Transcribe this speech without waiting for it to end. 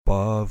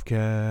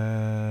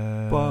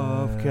Bovcast.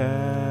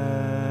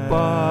 Bovcast.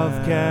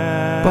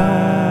 Bovcast.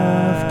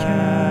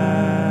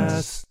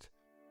 Bovcast.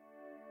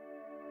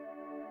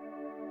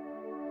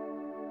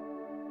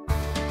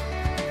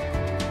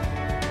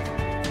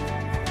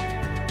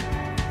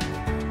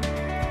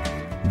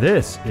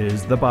 This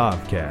is the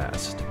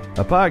Bovcast,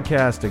 a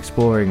podcast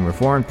exploring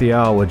Reformed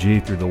theology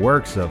through the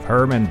works of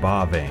Herman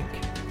Bavinck.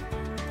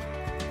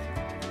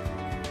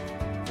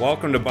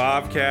 Welcome to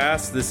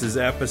Bovcast. This is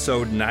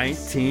episode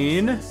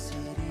 19.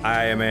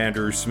 I am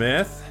Andrew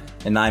Smith.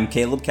 And I'm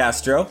Caleb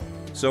Castro.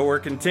 So we're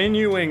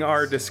continuing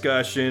our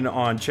discussion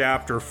on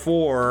chapter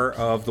 4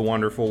 of the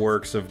Wonderful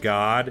Works of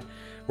God.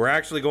 We're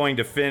actually going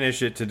to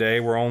finish it today.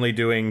 We're only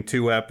doing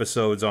 2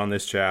 episodes on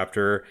this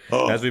chapter.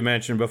 As we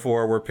mentioned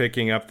before, we're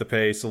picking up the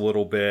pace a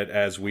little bit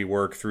as we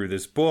work through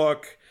this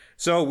book.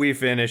 So we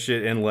finish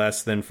it in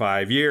less than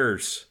 5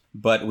 years.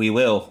 But we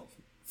will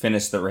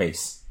finish the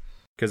race.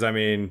 Because, I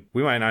mean,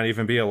 we might not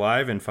even be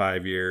alive in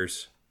 5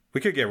 years. We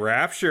could get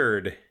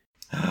raptured.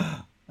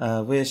 I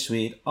wish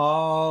we'd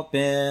all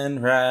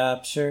been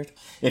raptured.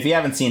 If you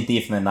haven't seen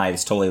Thief in the Night,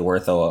 it's totally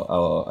worth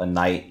a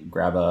night.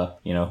 Grab a,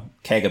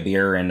 keg of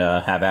beer and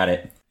have at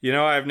it. You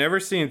know, I've never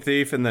seen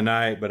Thief in the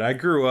Night, but I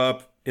grew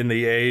up in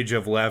the age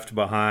of Left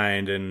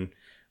Behind, and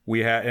we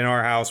had in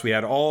our house, we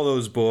had all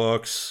those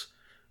books.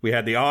 We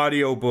had the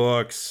audio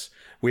books.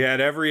 We had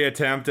every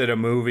attempt at a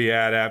movie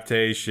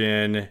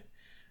adaptation.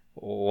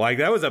 Like,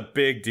 that was a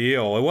big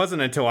deal. It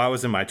wasn't until I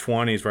was in my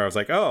 20s where I was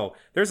like, oh,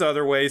 there's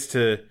other ways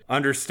to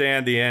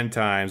understand the end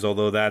times,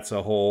 although that's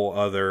a whole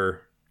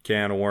other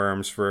can of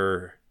worms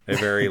for a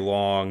very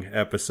long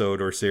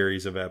episode or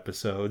series of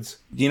episodes.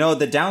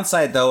 The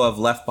downside, though, of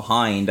Left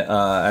Behind,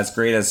 as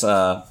great as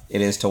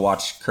it is to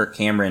watch Kirk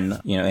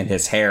Cameron, in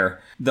his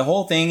hair, the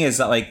whole thing is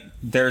that,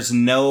 there's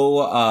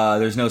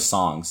no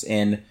songs.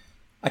 And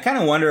I kind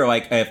of wonder,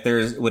 if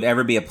there would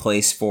ever be a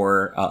place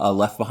for a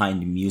Left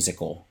Behind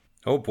musical.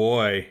 Oh,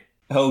 boy.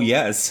 Oh,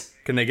 yes.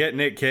 Can they get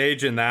Nick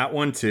Cage in that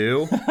one,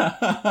 too?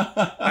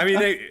 I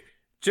mean,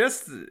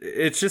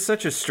 it's just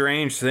such a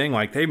strange thing.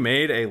 Like, they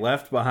made a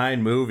Left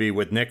Behind movie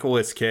with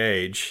Nicolas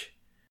Cage.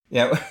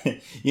 Yeah.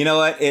 You know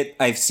what?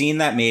 I've seen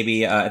that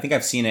maybe. I think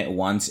I've seen it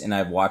once, and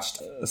I've watched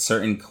a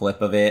certain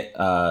clip of it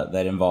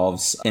that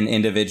involves an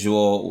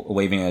individual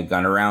waving a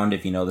gun around,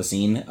 if you know the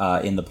scene,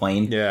 in the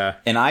plane. Yeah.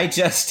 And I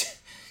just,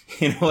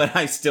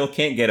 I still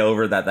can't get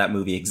over that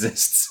movie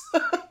exists.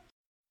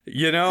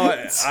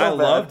 I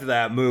loved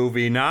that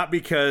movie, not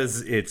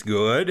because it's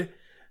good,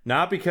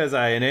 not because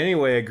I in any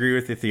way agree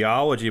with the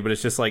theology, but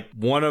it's just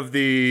one of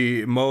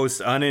the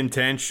most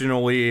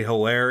unintentionally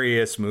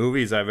hilarious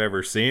movies I've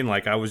ever seen.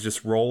 I was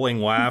just rolling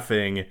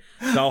laughing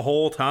the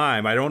whole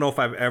time. I don't know if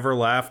I've ever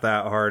laughed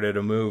that hard at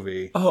a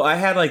movie. Oh, I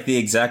had the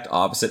exact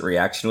opposite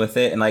reaction with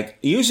it. And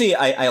usually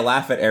I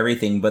laugh at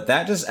everything, but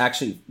that just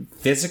actually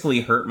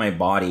physically hurt my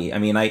body. I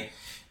mean,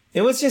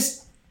 it was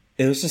just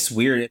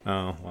weird.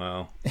 Oh,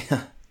 wow.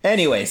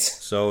 Anyways.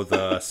 So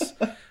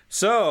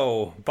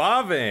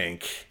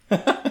Bavinck.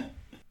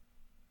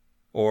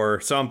 Or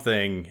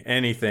something,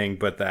 anything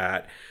but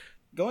that.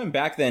 Going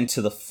back then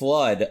to the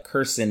flood,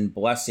 curse and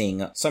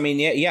blessing. So, I mean,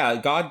 yeah,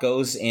 God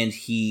goes and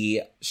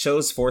he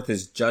shows forth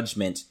his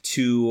judgment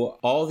to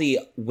all the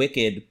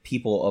wicked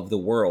people of the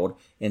world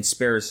and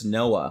spares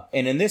Noah.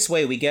 And in this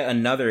way, we get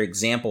another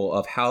example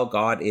of how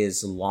God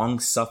is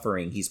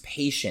long-suffering. He's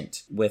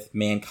patient with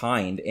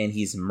mankind and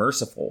he's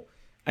merciful.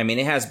 I mean,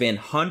 it has been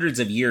hundreds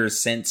of years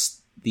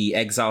since the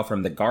exile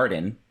from the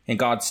garden, and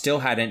God still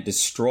hadn't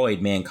destroyed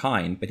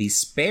mankind, but he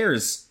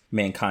spares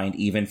mankind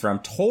even from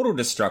total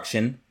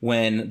destruction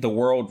when the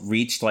world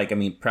reached,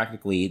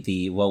 practically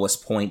the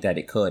lowest point that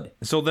it could.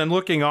 So then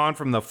looking on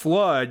from the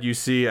flood, you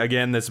see,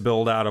 again, this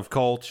build out of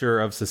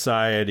culture, of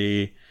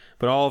society,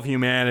 but all of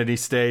humanity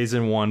stays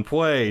in one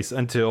place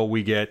until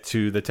we get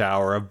to the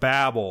Tower of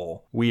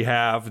Babel. We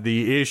have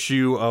the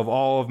issue of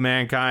all of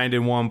mankind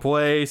in one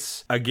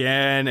place,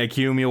 again,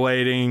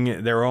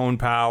 accumulating their own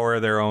power,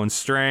 their own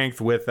strength,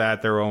 with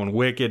that, their own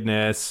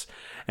wickedness.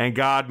 And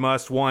God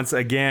must once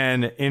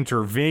again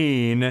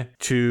intervene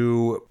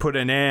to put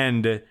an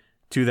end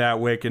to that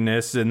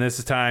wickedness. And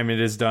this time it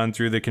is done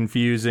through the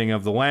confusing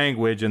of the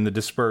language and the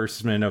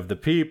disbursement of the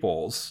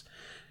peoples.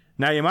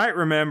 Now, you might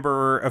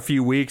remember a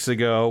few weeks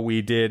ago,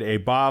 we did a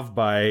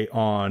BovBite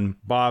on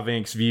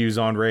Bavinck's views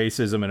on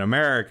racism in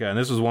America, and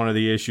this was one of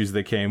the issues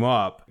that came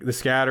up. The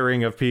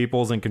scattering of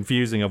peoples and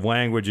confusing of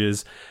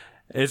languages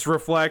is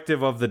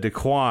reflective of the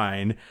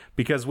decline,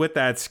 because with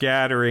that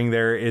scattering,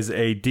 there is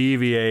a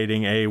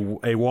deviating,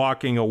 a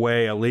walking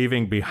away, a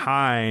leaving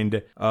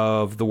behind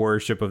of the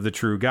worship of the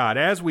true God,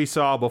 as we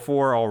saw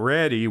before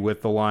already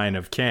with the line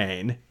of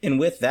Cain.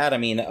 And with that, I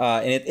mean,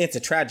 it's a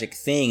tragic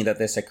thing that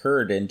this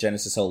occurred in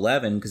Genesis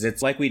 11, because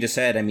it's like we just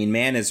said, I mean,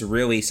 man is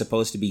really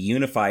supposed to be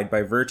unified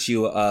by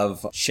virtue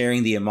of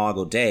sharing the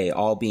Imago Dei,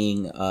 all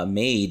being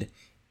made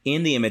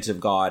in the image of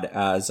God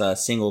as a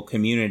single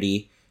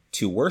community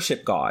to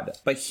worship God.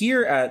 But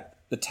here at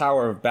the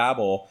Tower of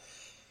Babel,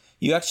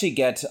 you actually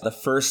get the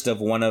first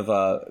of one of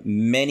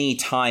many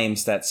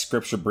times that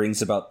Scripture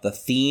brings about the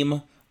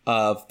theme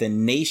of the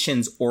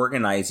nations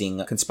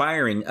organizing,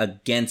 conspiring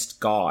against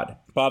God.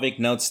 Bavinck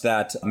notes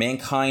that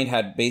mankind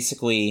had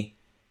basically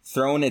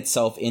thrown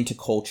itself into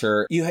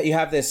culture. You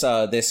have this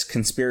this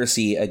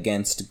conspiracy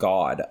against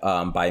God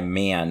by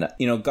man.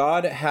 You know,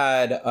 God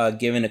had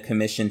given a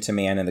commission to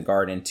man in the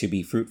garden to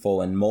be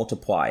fruitful and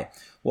multiply.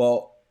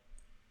 Well,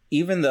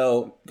 even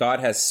though God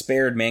has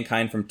spared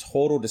mankind from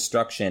total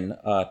destruction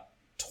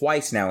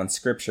twice now in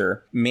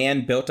Scripture,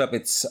 man built up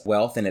its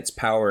wealth and its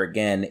power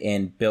again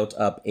and built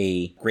up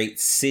a great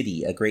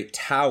city, a great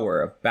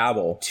tower of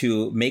Babel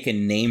to make a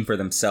name for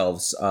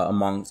themselves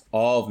amongst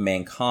all of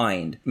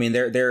mankind. I mean,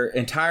 they're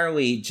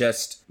entirely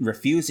just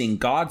refusing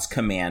God's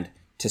command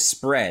to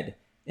spread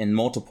and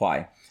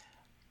multiply.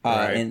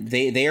 Right. And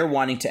they are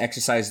wanting to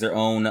exercise their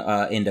own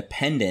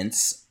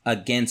independence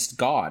against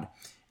God.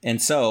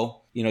 And so,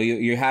 you know,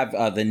 you have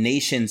the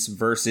nations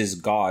versus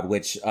God,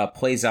 which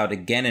plays out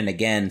again and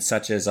again,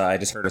 such as I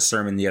just heard a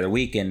sermon the other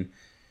week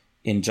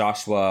in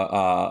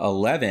Joshua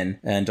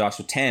 11 and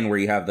Joshua 10, where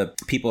you have the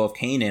people of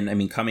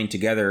Canaan, coming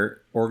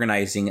together,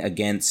 organizing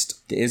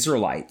against the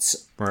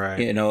Israelites. Right.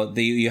 You know,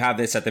 you have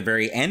this at the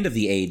very end of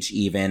the age,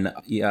 even.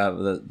 You have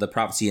the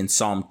prophecy in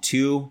Psalm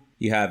 2.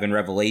 You have in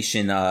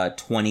Revelation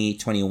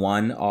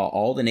 20:21,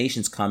 all the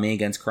nations coming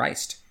against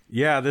Christ.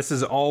 Yeah, this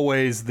is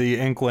always the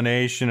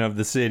inclination of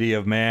the city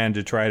of man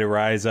to try to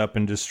rise up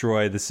and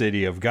destroy the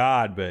city of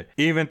God. But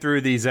even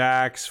through these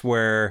acts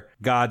where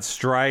God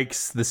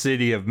strikes the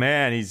city of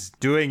man, he's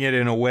doing it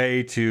in a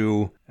way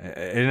to,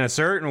 in a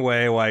certain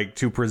way, like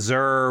to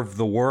preserve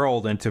the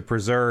world and to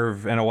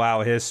preserve and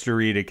allow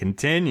history to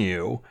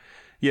continue.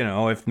 You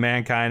know, if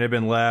mankind had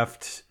been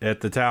left at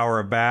the Tower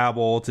of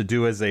Babel to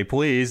do as they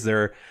please,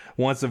 there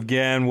once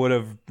again would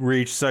have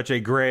reached such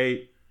a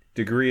great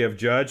degree of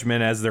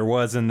judgment as there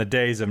was in the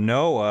days of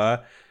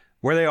Noah,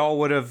 where they all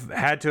would have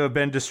had to have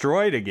been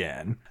destroyed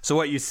again. So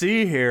what you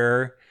see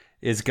here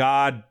is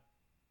God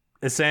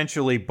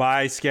essentially,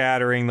 by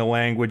scattering the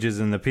languages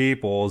and the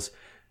peoples,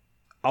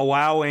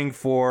 allowing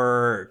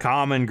for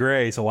common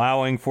grace,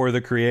 allowing for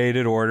the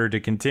created order to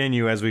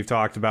continue, as we've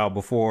talked about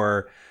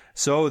before,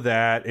 so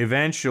that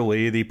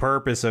eventually the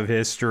purpose of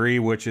history,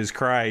 which is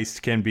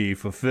Christ, can be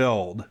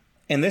fulfilled.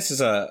 And this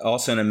is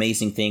also an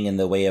amazing thing in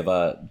the way of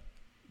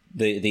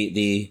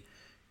the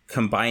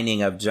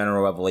combining of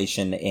general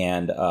revelation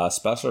and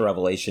special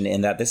revelation,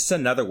 in that this is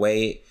another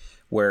way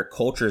where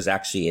culture is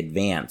actually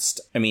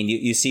advanced. I mean,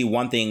 you see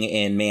one thing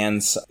in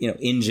man's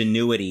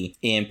ingenuity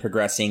in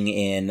progressing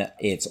in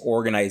its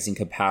organizing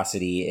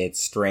capacity, its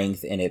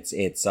strength, and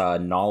its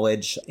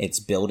knowledge, its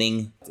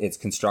building, its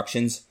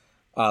constructions.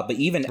 But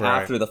even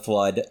after the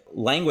flood,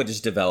 language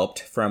is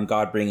developed from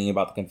God bringing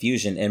about the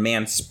confusion, and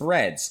man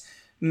spreads.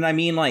 And I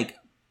mean, like,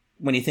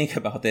 when you think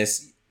about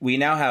this, we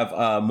now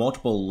have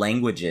multiple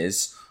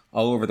languages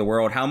all over the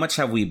world. How much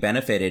have we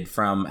benefited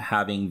from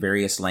having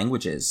various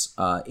languages?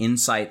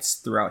 Insights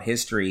throughout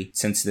history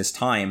since this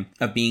time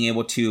of being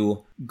able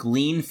to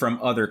glean from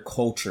other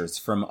cultures,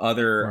 from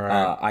other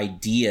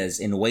ideas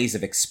and ways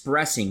of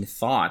expressing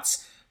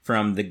thoughts,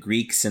 from the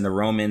Greeks and the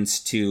Romans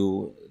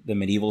to the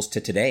medievals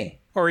to today.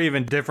 Or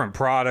even different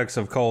products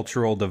of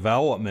cultural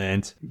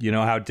development. You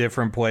know, how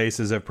different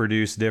places have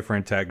produced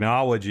different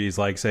technologies.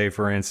 Like, say,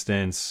 for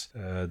instance,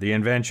 the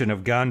invention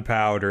of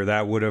gunpowder,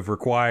 that would have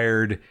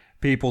required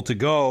people to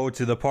go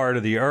to the part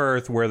of the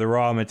earth where the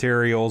raw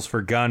materials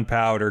for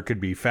gunpowder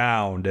could be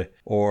found.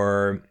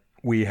 Or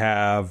we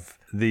have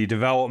the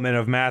development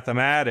of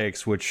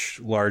mathematics, which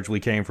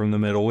largely came from the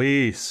Middle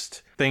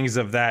East. Things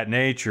of that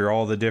nature,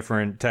 all the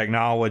different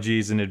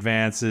technologies and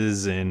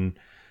advances in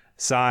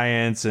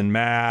science and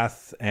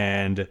math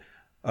and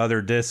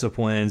other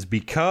disciplines,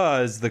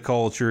 because the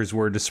cultures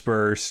were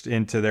dispersed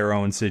into their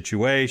own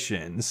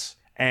situations.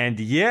 And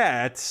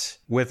yet,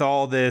 with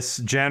all this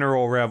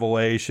general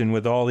revelation,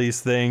 with all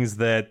these things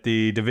that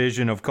the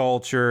division of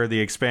culture,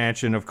 the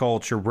expansion of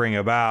culture bring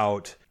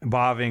about,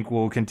 Bavinck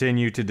will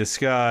continue to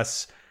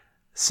discuss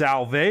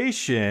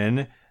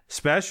salvation,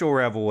 special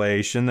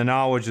revelation, the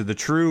knowledge of the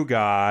true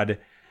God,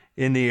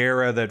 in the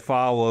era that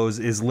follows,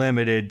 is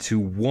limited to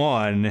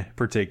one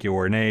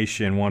particular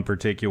nation, one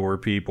particular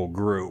people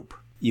group.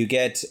 You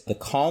get the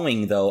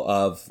calling, though,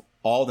 of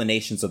all the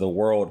nations of the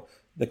world,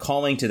 the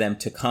calling to them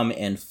to come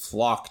and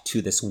flock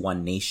to this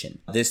one nation.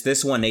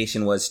 This one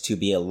nation was to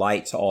be a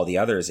light to all the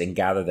others and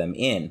gather them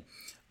in.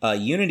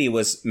 Unity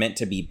was meant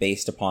to be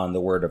based upon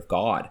the word of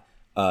God.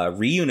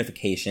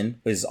 Reunification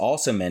is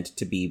also meant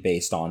to be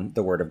based on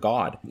the word of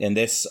God. And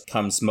this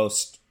comes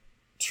most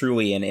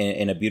truly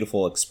in a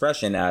beautiful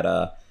expression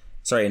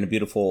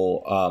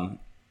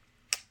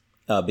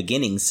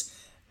beginnings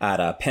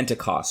at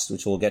Pentecost,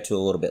 which we'll get to a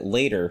little bit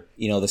later.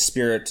 You know, the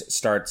Spirit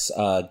starts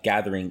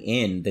gathering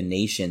in the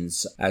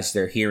nations as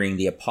they're hearing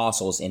the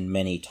apostles in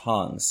many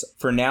tongues.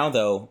 For now,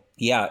 though,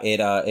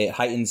 it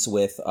heightens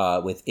with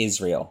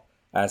Israel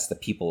as the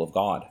people of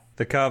God.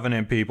 The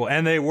covenant people.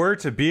 And they were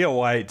to be a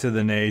light to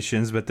the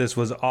nations, but this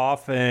was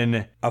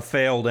often a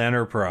failed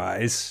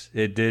enterprise.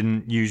 It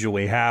didn't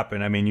usually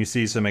happen. I mean, you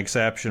see some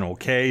exceptional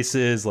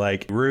cases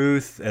like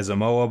Ruth as a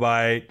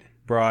Moabite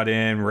brought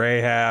in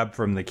Rahab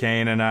from the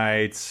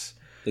Canaanites.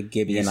 The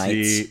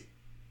Gibeonites.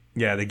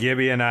 The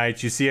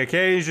Gibeonites. You see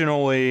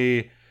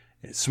occasionally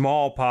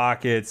small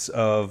pockets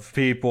of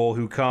people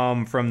who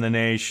come from the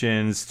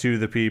nations to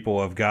the people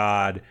of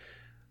God.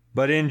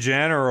 But in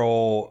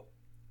general,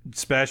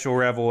 special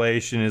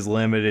revelation is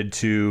limited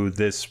to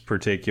this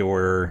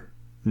particular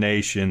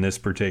nation, this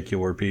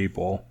particular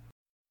people.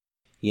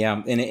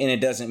 Yeah, and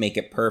it doesn't make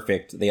it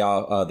perfect. They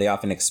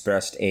often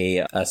expressed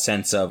a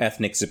sense of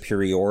ethnic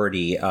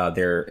superiority,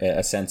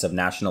 a sense of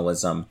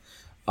nationalism,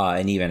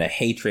 and even a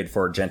hatred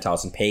for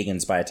Gentiles and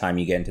pagans by the time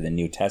you get into the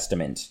New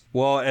Testament.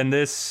 Well, and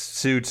this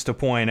suits to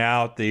point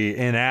out the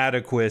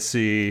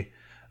inadequacy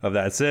of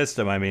that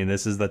system. I mean,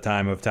 this is the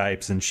time of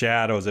types and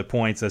shadows. It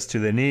points us to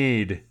the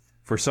need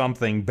for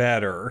something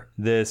better.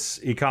 This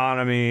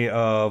economy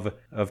of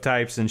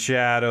types and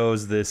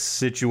shadows, this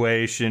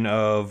situation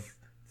of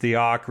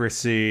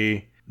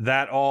theocracy,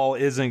 that all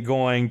isn't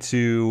going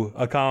to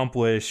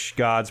accomplish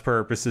God's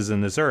purposes in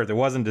this earth. It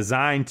wasn't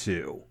designed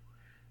to.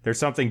 There's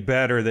something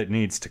better that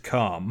needs to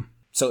come.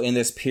 So in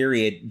this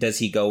period, does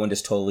he go and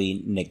just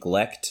totally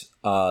neglect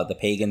the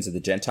pagans and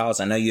the Gentiles?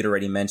 I know you'd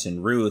already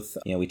mentioned Ruth.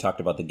 We talked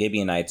about the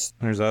Gibeonites.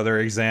 There's other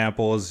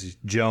examples.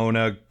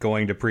 Jonah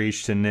going to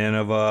preach to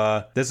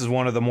Nineveh. This is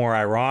one of the more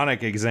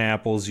ironic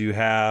examples. You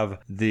have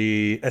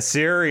the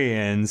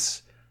Assyrian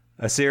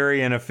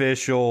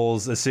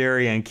officials,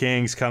 Assyrian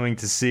kings coming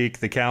to seek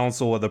the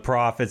counsel of the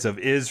prophets of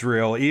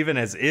Israel, even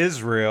as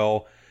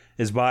Israel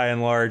is by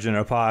and large an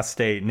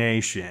apostate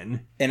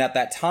nation. And at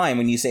that time,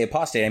 when you say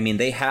apostate, I mean,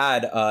 they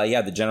had,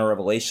 the general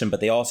revelation, but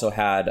they also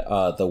had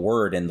the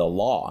word and the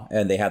law,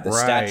 and they had the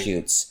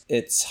statutes.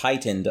 It's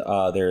heightened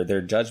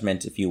their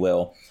judgment, if you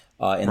will,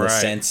 in the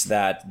sense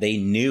that they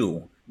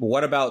knew.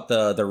 What about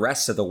the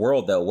rest of the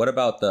world, though? What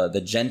about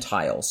the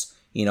Gentiles?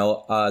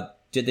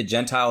 Did the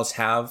Gentiles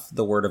have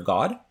the word of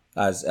God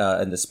as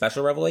in the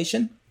special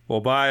revelation?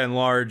 Well, by and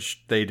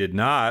large, they did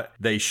not.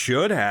 They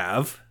should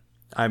have.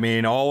 I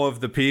mean, all of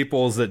the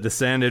peoples that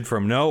descended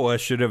from Noah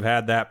should have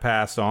had that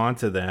passed on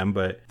to them,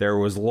 but there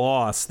was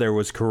loss, there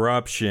was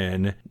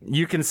corruption.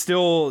 You can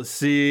still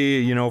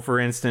see, for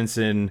instance,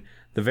 in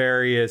the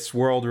various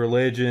world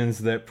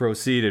religions that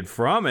proceeded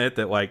from it,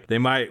 that they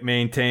might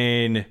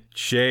maintain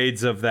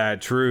shades of that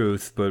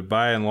truth, but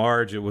by and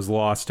large, it was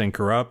lost and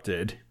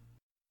corrupted.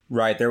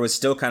 Right. There was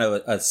still kind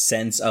of a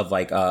sense of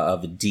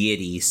of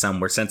deity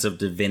somewhere, sense of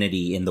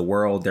divinity in the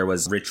world. There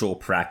was ritual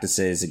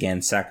practices,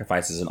 again,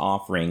 sacrifices and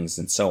offerings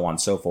and so on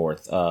and so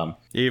forth.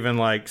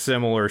 Even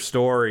similar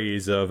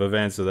stories of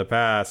events of the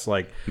past,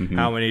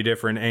 how many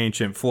different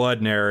ancient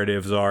flood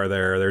narratives are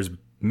there? There's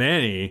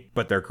many,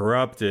 but they're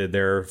corrupted.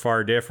 They're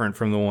far different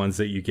from the ones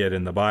that you get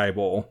in the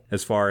Bible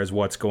as far as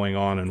what's going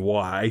on and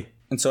why.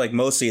 And so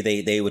mostly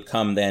they would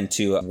come then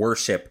to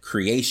worship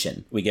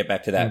creation. We get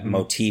back to that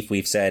motif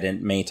we've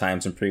said many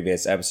times in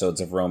previous episodes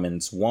of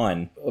Romans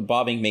 1.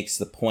 Bavinck makes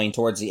the point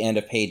towards the end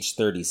of page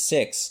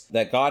 36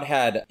 that God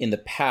had in the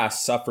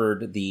past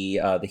suffered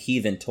the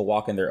heathen to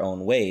walk in their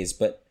own ways,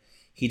 but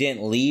he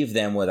didn't leave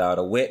them without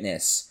a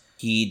witness.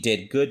 He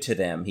did good to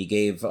them. He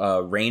gave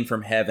rain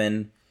from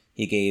heaven.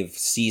 He gave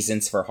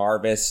seasons for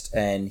harvest,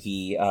 and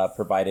he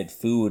provided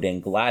food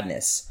and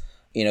gladness.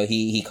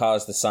 He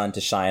caused the sun to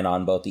shine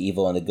on both the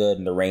evil and the good,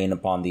 and the rain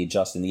upon the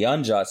just and the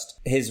unjust.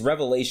 His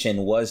revelation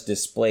was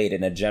displayed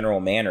in a general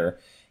manner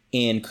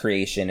in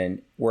creation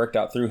and worked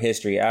out through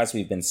history, as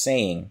we've been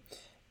saying.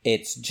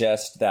 It's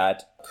just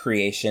that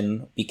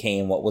creation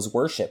became what was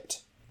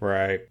worshipped.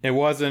 Right. It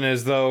wasn't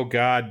as though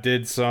God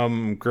did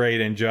some great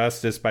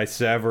injustice by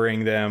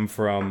severing them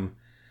from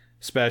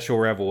special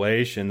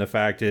revelation. The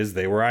fact is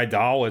they were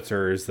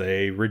idolaters.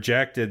 They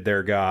rejected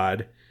their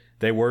God.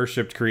 They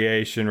worshipped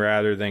creation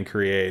rather than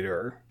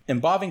creator.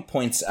 And Bavinck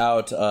points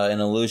out an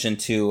allusion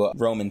to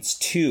Romans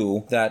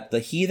 2 that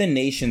the heathen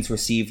nations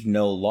received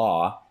no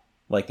law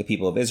like the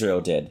people of Israel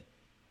did.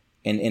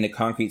 And in a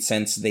concrete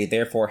sense, they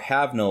therefore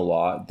have no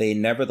law. They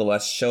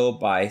nevertheless show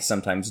by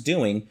sometimes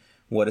doing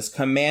what is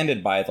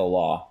commanded by the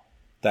law,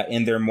 that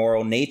in their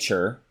moral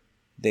nature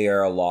they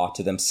are a law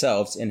to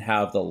themselves and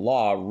have the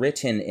law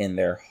written in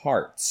their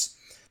hearts.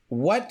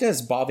 What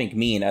does Bavinck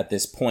mean at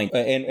this point?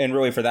 And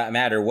really, for that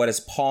matter, what does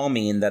Paul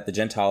mean that the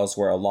Gentiles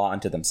were a law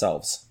unto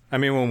themselves? I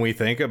mean, when we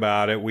think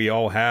about it, we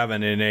all have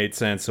an innate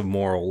sense of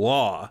moral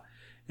law.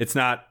 It's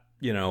not,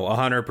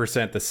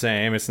 100% the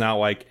same. It's not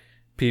like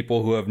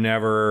people who have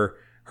never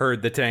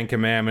heard the Ten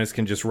Commandments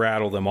can just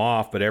rattle them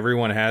off, but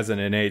everyone has an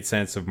innate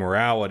sense of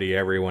morality.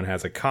 Everyone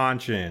has a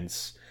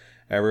conscience.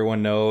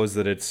 Everyone knows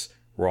that it's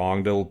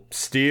wrong to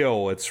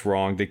steal. It's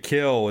wrong to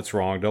kill. It's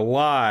wrong to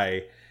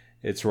lie.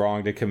 It's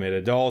wrong to commit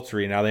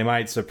adultery. Now, they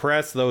might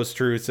suppress those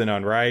truths in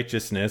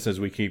unrighteousness, as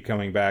we keep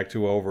coming back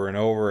to over and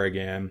over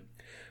again.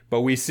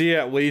 But we see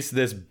at least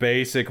this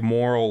basic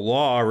moral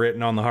law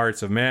written on the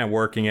hearts of men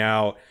working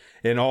out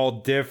in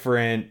all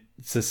different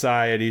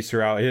societies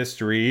throughout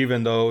history,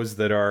 even those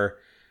that are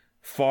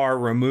far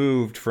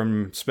removed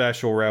from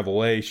special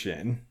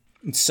revelation.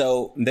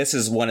 So this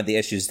is one of the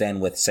issues then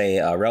with,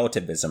 say,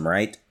 relativism,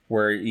 right?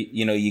 where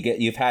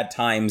you've had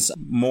times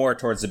more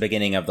towards the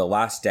beginning of the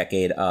last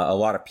decade, a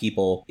lot of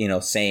people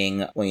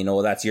saying,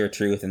 well, that's your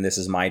truth and this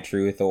is my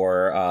truth,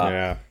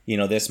 or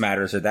this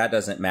matters or that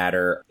doesn't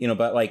matter,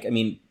 but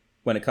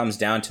when it comes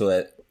down to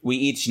it, we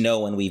each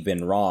know when we've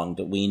been wronged.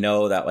 We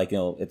know that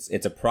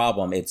it's a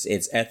problem.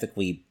 It's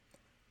ethically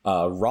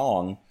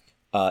wrong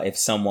if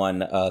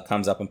someone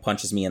comes up and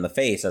punches me in the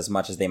face, as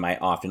much as they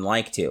might often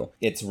like to.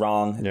 It's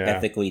wrong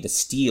ethically to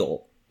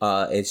steal.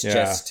 It's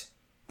just,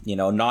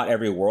 not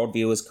every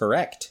worldview is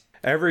correct.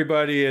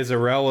 Everybody is a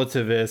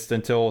relativist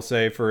until,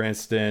 say, for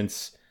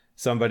instance,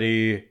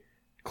 somebody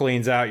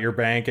cleans out your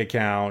bank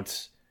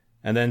account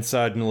and then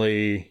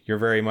suddenly you're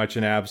very much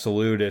an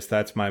absolutist.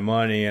 That's my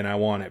money and I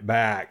want it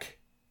back.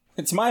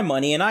 It's my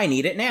money and I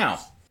need it now.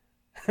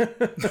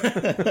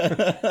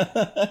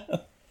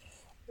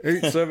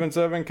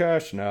 877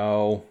 cash?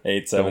 No.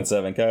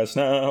 877 cash?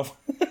 No.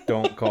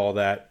 Don't call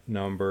that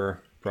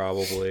number,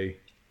 probably.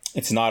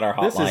 It's not our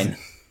hotline.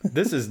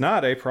 This is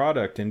not a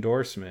product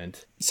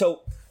endorsement.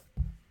 So,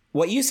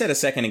 what you said a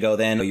second ago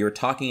then, you were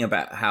talking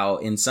about how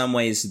in some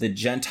ways the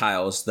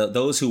Gentiles,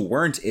 those who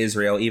weren't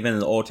Israel, even in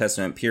the Old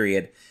Testament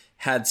period,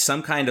 had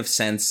some kind of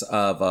sense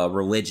of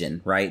religion,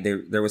 right?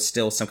 There was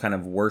still some kind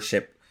of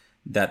worship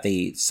that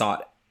they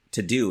sought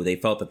to do. They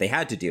felt that they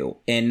had to do.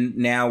 And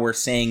now we're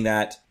saying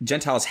that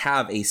Gentiles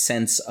have a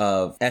sense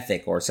of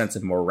ethic or a sense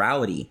of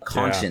morality,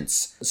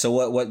 conscience. Yeah.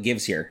 So what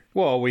gives here?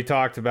 Well, we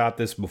talked about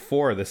this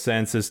before, the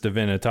sensus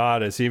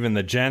divinitatis. Even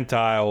the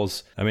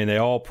Gentiles, they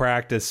all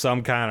practiced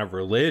some kind of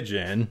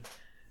religion.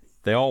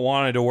 They all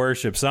wanted to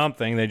worship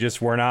something. They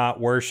just were not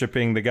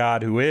worshiping the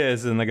God who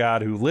is and the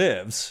God who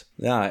lives.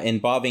 Yeah,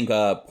 and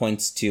Bavinck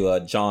points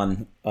to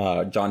John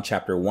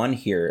chapter 1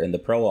 here in the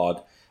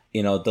prologue.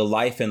 The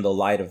life and the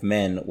light of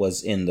men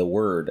was in the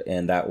Word,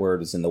 and that Word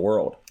was in the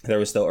world. There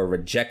was, though, a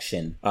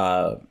rejection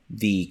of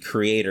the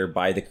Creator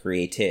by the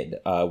created.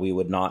 We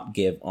would not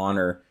give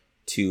honor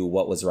to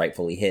what was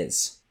rightfully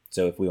His.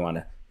 So if we want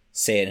to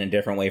say it in a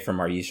different way from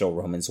our usual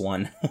Romans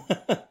 1.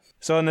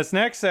 So in this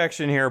next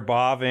section here,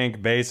 Bavinck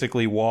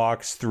basically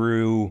walks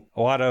through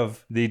a lot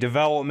of the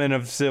development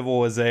of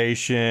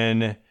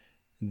civilization,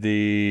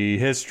 the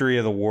history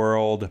of the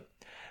world.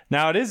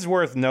 Now, it is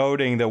worth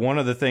noting that one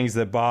of the things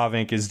that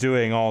Bavinck is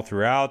doing all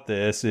throughout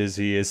this is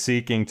he is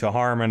seeking to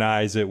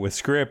harmonize it with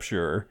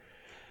Scripture.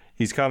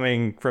 He's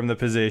coming from the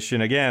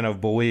position, again, of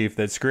belief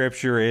that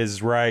Scripture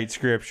is right,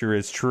 Scripture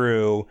is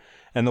true,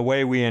 and the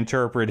way we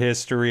interpret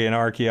history and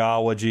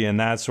archaeology and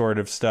that sort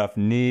of stuff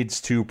needs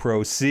to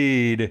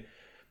proceed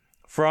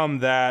from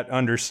that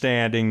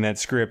understanding that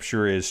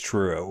Scripture is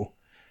true.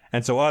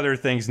 And so other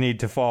things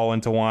need to fall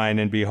into line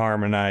and be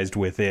harmonized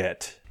with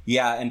it.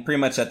 Yeah, and pretty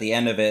much at the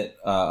end of it,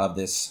 of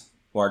this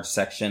large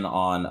section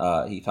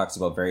on, he talks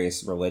about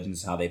various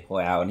religions and how they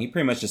play out, and he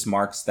pretty much just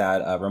remarks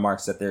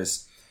that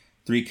there's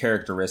three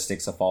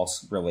characteristics of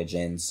false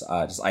religions,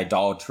 just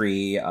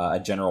idolatry,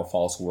 a general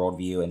false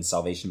worldview, and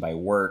salvation by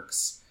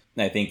works.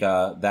 And I think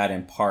that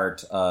in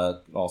part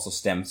also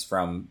stems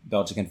from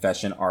Belgian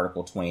Confession,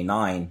 Article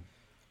 29,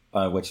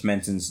 which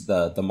mentions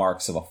the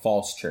marks of a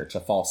false church,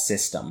 a false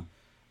system.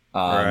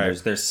 Right.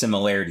 There's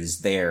similarities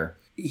there.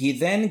 He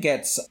then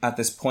gets at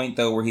this point,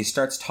 though, where he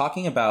starts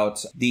talking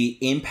about the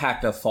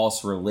impact of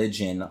false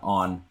religion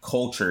on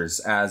cultures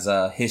as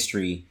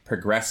history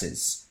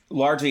progresses.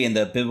 Largely in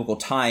the biblical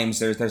times,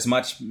 there's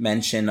much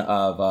mention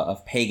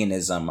of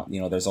paganism.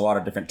 There's a lot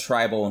of different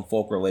tribal and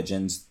folk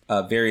religions,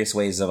 various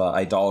ways of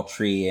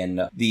idolatry,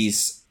 and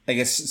these, I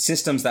guess,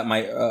 systems that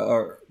might,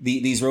 or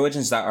these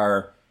religions that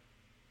are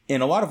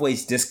in a lot of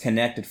ways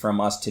disconnected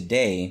from us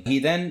today. He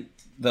then,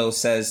 though,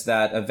 says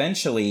that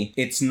eventually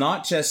it's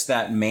not just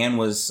that man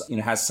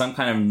has some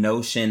kind of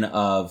notion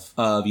of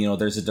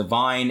there's a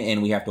divine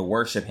and we have to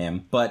worship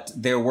him, but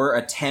there were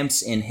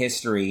attempts in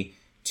history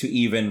to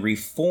even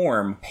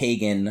reform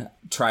pagan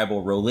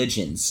tribal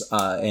religions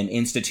and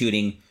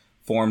instituting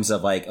forms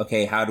of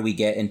how do we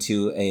get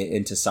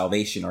into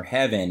salvation or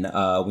heaven?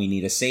 We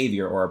need a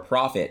savior or a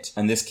prophet.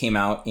 And this came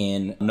out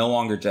in no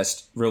longer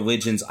just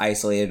religions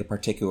isolated to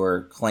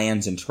particular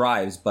clans and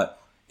tribes, but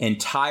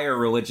entire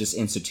religious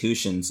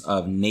institutions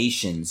of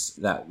nations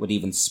that would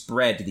even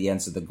spread to the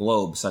ends of the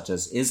globe, such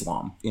as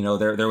Islam.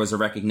 There was a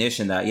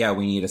recognition that,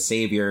 we need a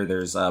savior.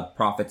 There's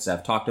prophets that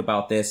have talked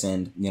about this,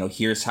 and,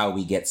 here's how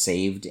we get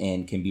saved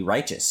and can be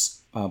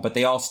righteous. But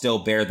they all still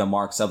bear the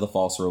marks of the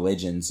false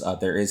religions.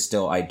 There is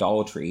still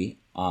idolatry.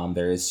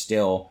 There is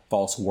still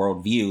false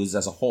worldviews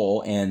as a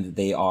whole, and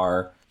they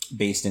are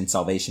based in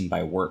salvation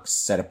by works,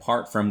 set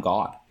apart from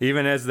God.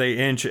 Even as they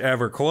inch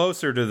ever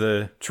closer to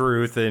the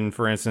truth, and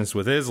for instance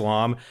with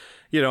Islam,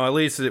 at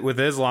least with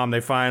Islam,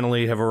 they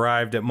finally have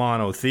arrived at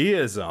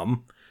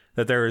monotheism,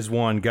 that there is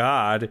one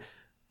God,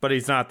 but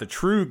he's not the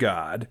true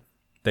God.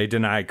 They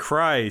deny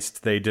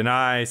Christ. They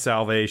deny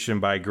salvation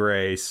by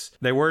grace.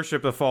 They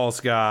worship a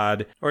false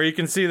god. Or you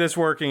can see this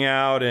working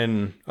out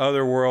in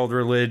other world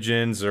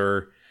religions,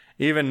 or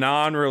even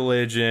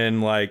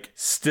non-religion,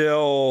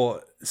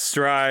 still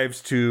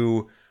strives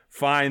to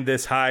find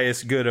this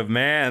highest good of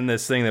man,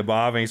 this thing that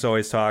Bavinck's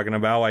always talking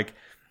about.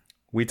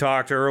 We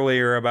talked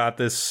earlier about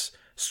this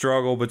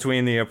struggle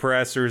between the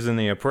oppressors and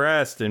the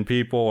oppressed, and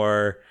people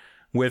are,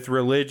 with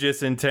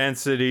religious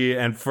intensity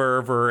and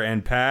fervor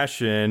and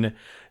passion,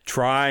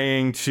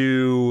 trying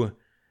to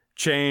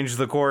change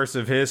the course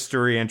of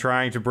history and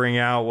trying to bring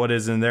out what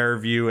is, in their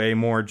view, a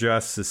more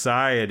just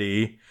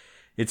society.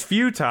 It's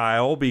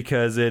futile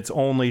because it's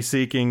only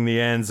seeking the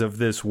ends of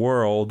this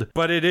world,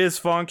 but it is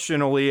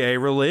functionally a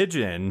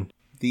religion.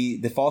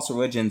 The false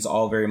religions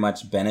all very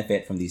much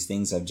benefit from these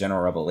things of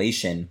general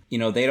revelation. You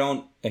know, they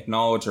don't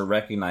acknowledge or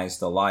recognize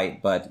the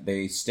light, but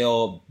they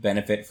still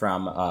benefit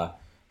from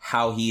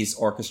how he's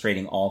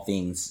orchestrating all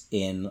things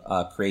in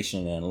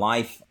creation and in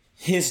life.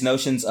 His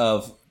notions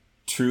of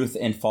truth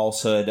and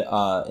falsehood,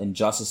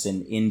 injustice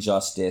and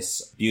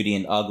injustice, beauty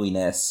and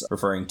ugliness,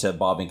 referring to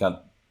bobbing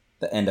up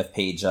the end of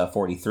page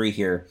 43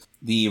 here,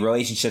 the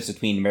relationships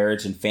between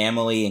marriage and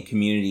family and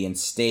community and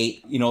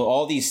state, you know,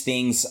 all these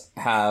things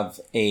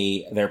have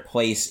their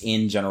place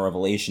in general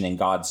revelation and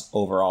God's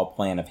overall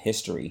plan of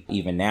history,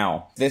 even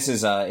now. This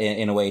is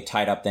in a way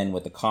tied up then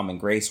with the common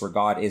grace, where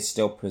God is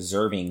still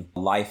preserving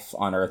life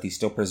on earth. He's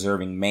still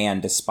preserving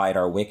man despite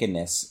our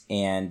wickedness.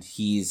 And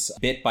he's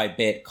bit by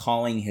bit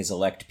calling his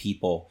elect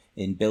people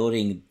in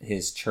building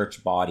his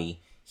church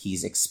body.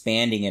 He's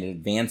expanding and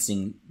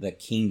advancing the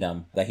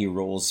kingdom that he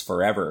rules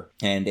forever.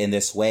 And in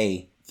this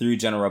way, through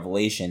general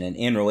revelation and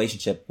in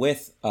relationship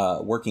with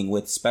working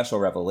with special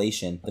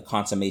revelation, the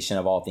consummation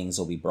of all things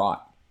will be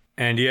brought.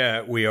 And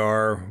yet we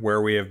are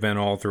where we have been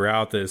all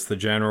throughout this. The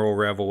general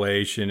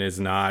revelation is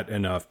not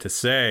enough to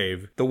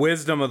save. The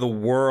wisdom of the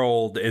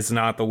world is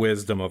not the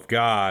wisdom of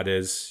God,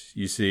 as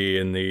you see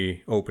in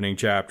the opening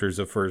chapters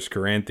of 1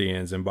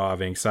 Corinthians, and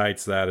Bavinck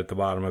cites that at the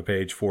bottom of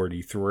page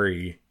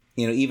 43.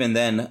 You know, even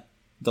then,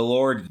 the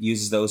Lord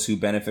uses those who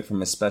benefit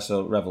from a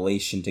special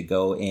revelation to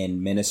go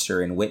and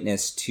minister and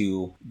witness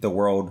to the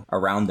world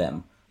around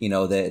them. You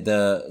know,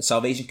 the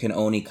salvation can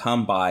only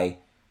come by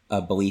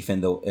a belief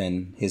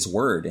in his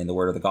word, in the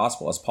word of the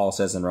gospel. As Paul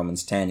says in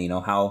Romans 10, you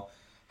know,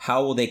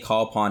 how will they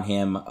call upon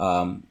him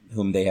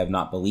whom they have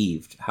not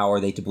believed? How are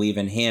they to believe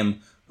in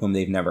him whom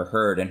they've never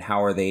heard? And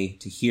how are they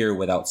to hear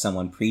without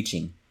someone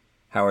preaching?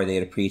 How are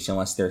they to preach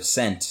unless they're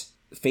sent?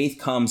 Faith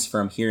comes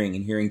from hearing,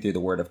 and hearing through the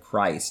word of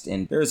Christ.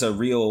 And there's a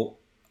real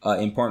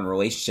important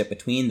relationship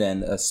between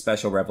then a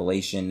special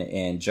revelation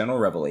and general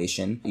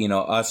revelation. You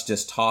know, us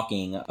just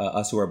talking,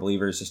 us who are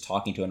believers just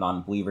talking to a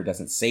non-believer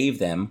doesn't save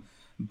them,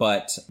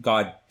 but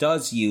God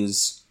does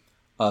use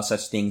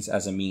such things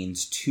as a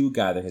means to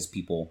gather his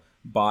people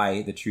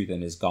by the truth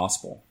in his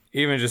gospel.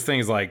 Even just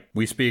things like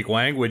we speak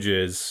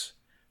languages,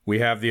 we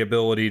have the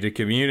ability to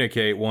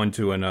communicate one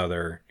to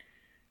another.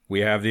 We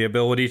have the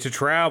ability to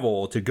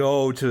travel, to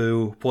go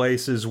to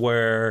places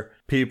where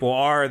people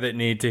are that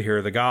need to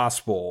hear the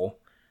gospel.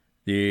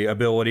 The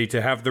ability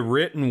to have the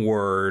written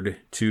word,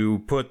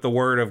 to put the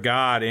word of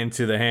God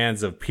into the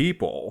hands of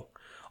people.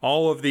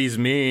 All of these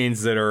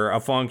means that are a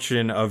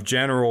function of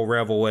general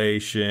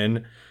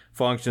revelation,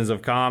 functions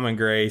of common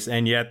grace,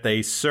 and yet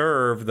they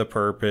serve the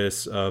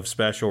purpose of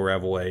special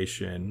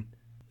revelation.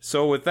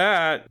 So with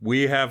that,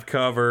 we have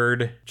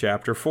covered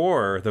Chapter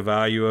 4, the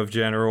value of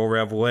general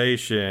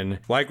revelation.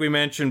 Like we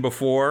mentioned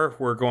before,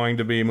 we're going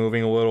to be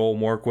moving a little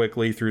more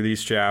quickly through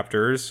these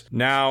chapters.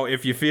 Now,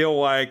 if you feel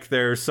like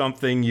there's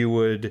something you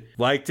would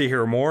like to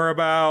hear more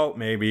about,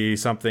 maybe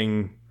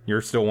something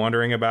you're still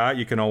wondering about,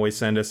 you can always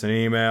send us an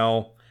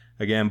email.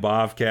 Again,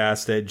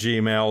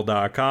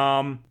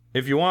 bovcast@gmail.com.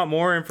 If you want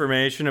more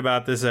information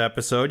about this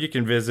episode, you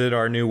can visit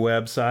our new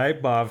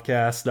website,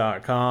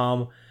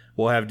 bovcast.com.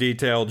 We'll have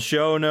detailed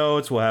show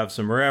notes. We'll have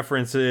some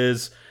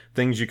references,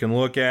 things you can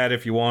look at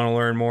if you want to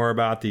learn more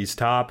about these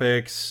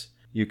topics.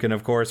 You can,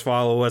 of course,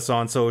 follow us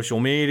on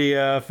social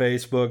media,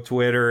 Facebook,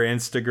 Twitter,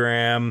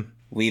 Instagram.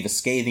 Leave a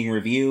scathing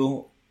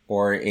review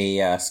or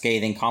a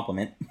scathing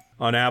compliment.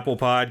 On Apple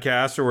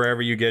Podcasts or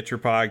wherever you get your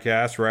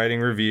podcasts,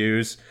 writing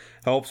reviews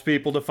helps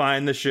people to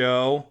find the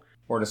show.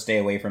 Or to stay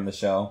away from the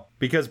show.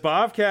 Because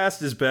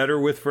Bovcast is better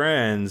with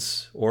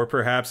friends, or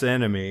perhaps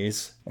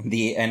enemies.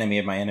 The enemy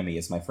of my enemy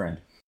is my friend.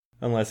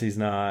 Unless he's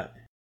not.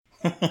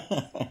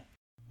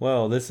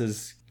 Well, this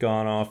has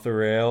gone off the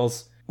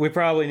rails. We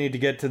probably need to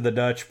get to the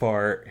Dutch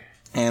part.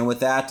 And with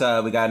that,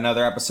 we got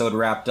another episode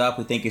wrapped up.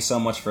 We thank you so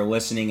much for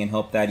listening and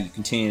hope that you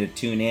continue to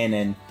tune in.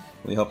 And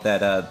we hope that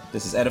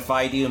this has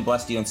edified you and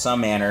blessed you in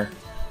some manner.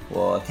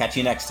 We'll catch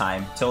you next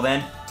time. Till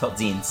then, tot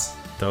ziens.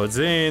 Tot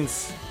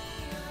ziens.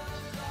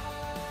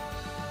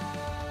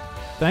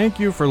 Thank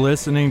you for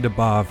listening to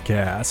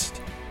Bovcast.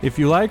 If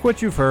you like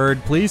what you've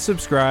heard, please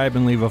subscribe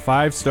and leave a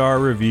 5-star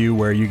review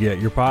where you get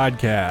your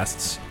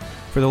podcasts.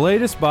 For the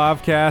latest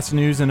Bovcast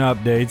news and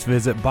updates,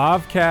 visit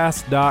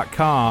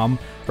bovcast.com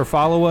or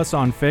follow us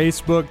on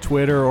Facebook,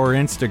 Twitter, or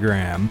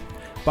Instagram.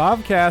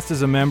 Bovcast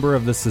is a member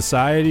of the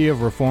Society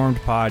of Reformed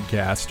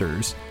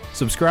Podcasters.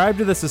 Subscribe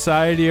to the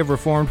Society of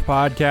Reformed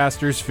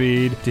Podcasters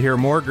feed to hear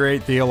more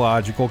great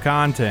theological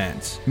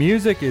content.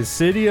 Music is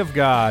City of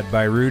God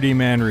by Rudy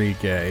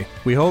Manrique.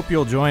 We hope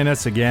you'll join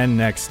us again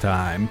next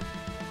time.